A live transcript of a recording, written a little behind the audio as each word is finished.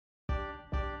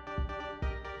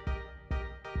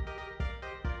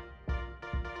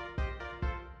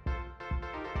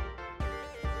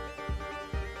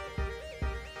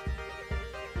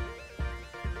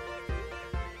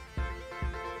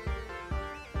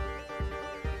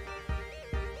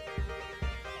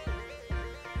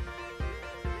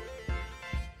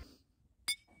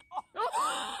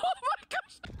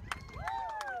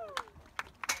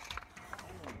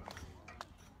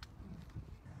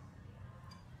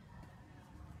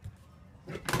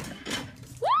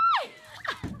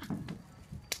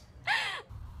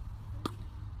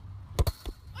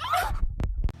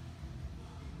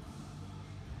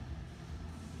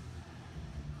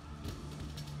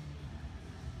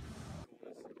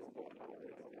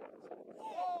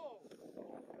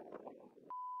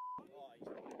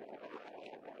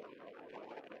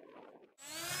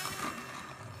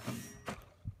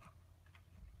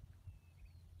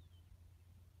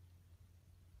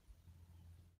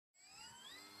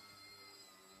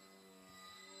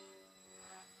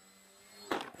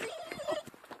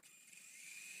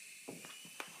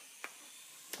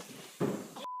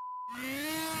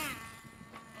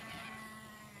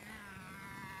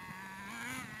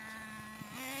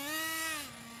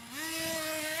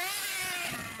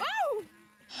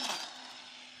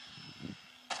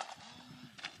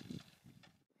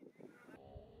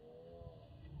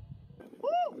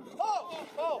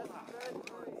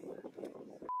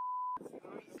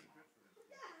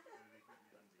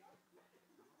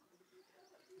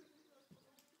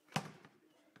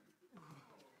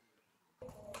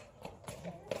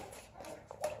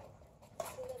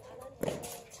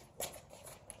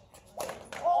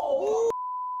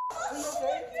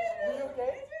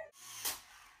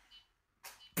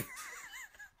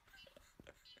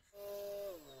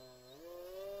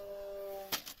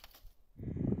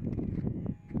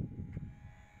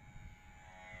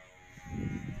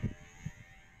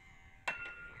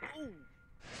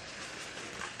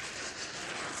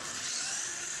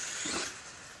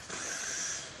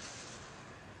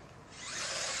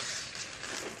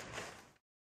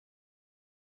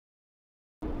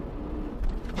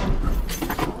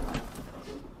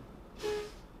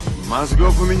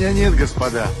Мозгов у меня нет,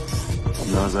 господа,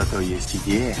 но зато есть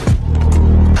идея.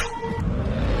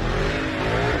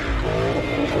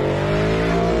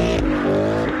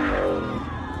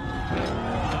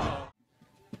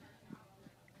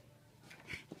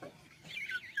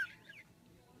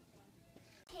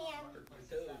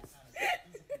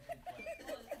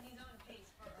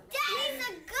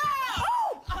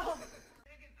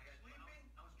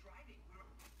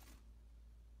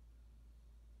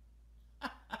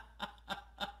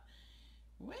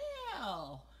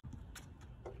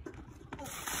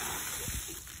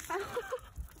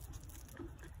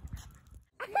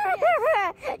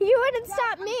 You wouldn't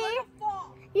stop me.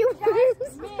 You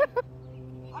wouldn't stop.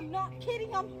 I'm not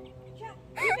kidding.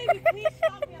 Baby, please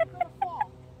stop me. I'm gonna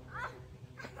fall.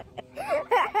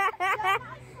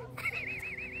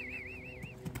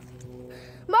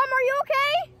 Mom, are you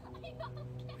okay?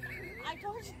 I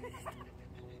told you.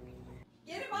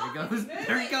 Get him There off. he goes.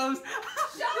 There he goes.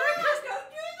 Shut up. Don't do that.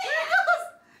 There he goes.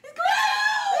 He's going. No.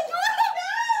 He's going.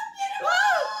 No. Get him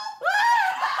off.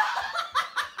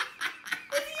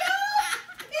 Is he on?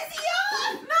 Is he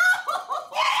on? No.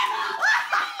 Get him off.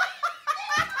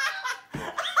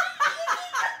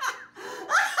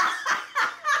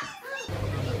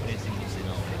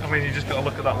 I mean, you just got to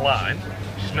look at that line.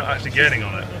 She's not actually gaining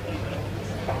on it.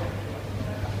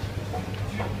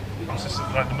 This is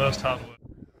like the most hard work.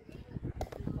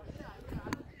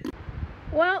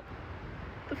 Well,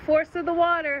 the force of the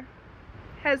water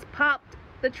has popped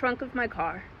the trunk of my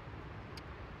car.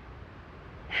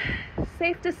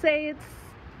 Safe to say it's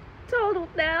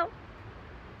totaled now.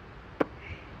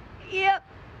 Yep.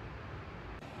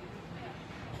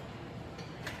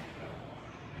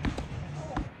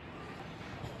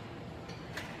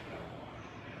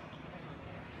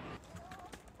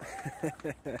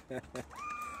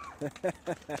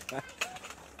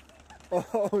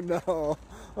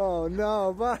 Oh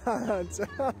no, Bonds.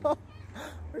 Are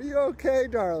you okay,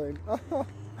 darling?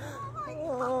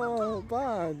 Oh,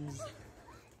 Bonds.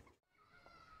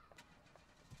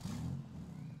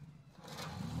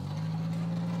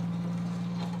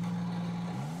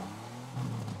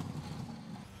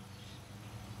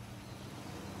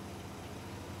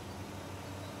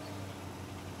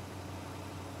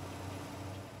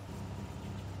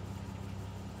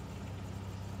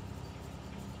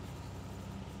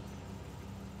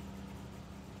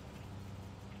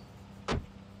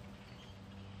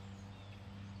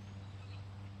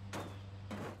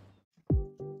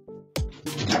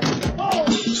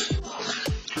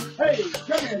 Hey,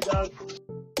 come here, Doug.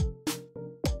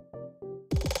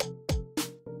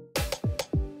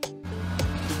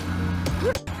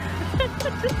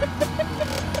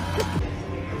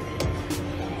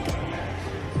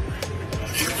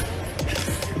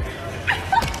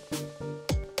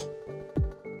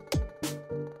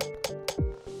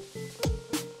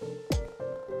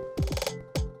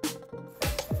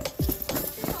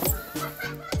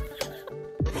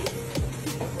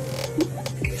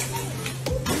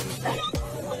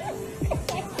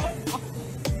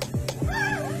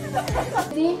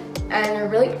 And they're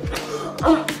really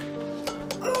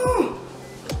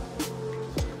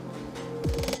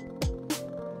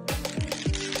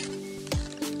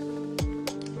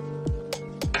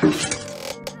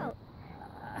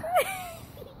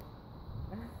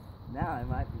Now I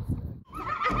might be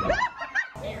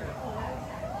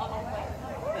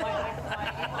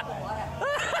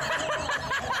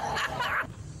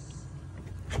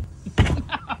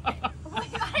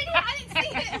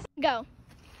go.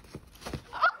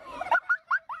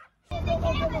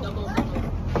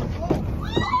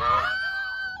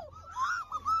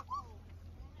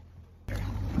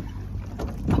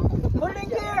 Put it in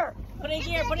gear. Put it in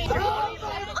gear. Put it in gear.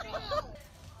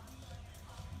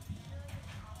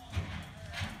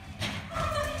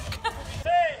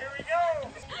 Hey, here we go.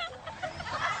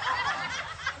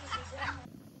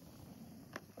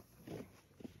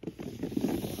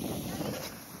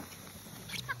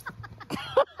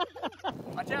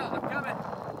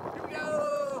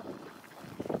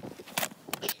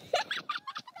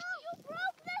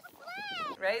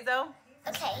 Okay, Zoe.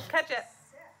 Okay. Catch it.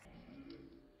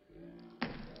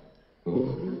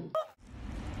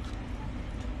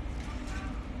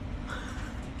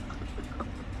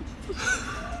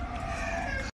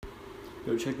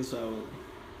 Go check this out.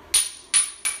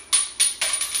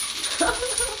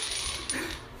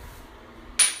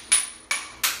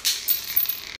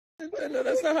 No,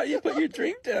 that's not how you put your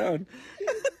drink down.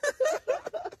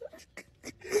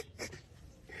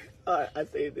 Alright, I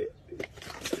saved it.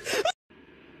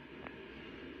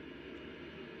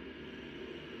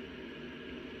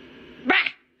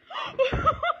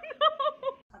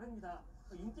 다릅니다.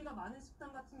 인기가 많은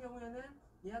식당 같은 경우에는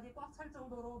예약이 꽉 찰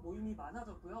정도로 모임이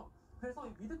많아졌고요. 그래서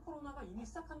위드 코로나가 이미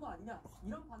시작한 거 아니냐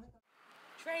이런 반응.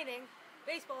 Training.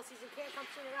 Baseball season can't come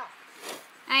soon enough.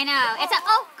 I know. It's a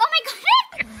oh my god.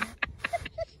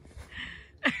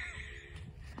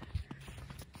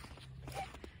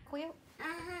 Will you?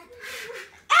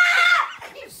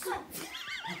 You so.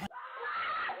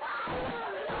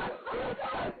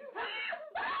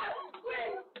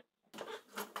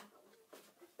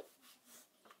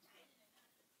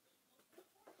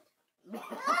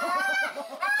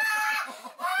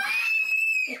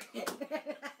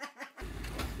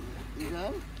 You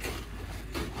done?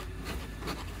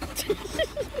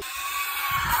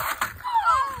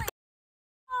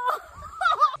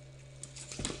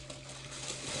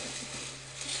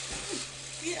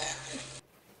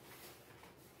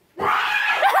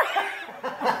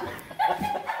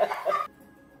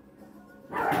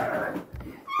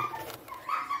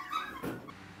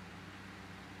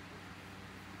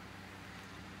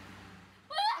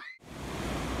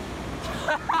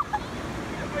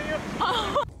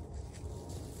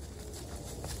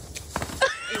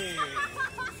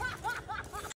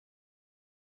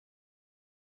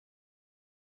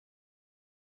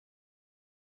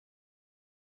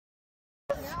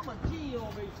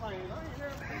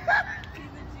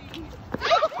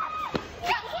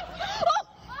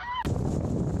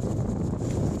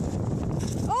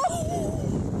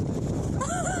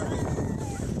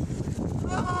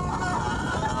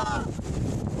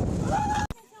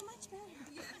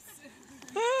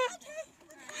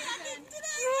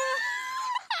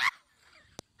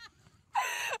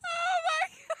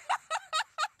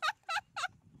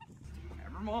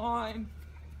 Never mind.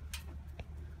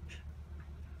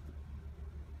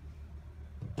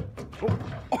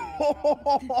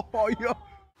 Oh, yo.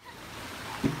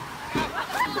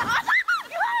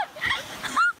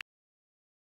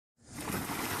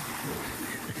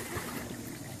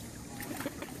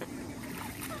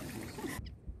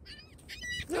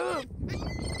 Zoe.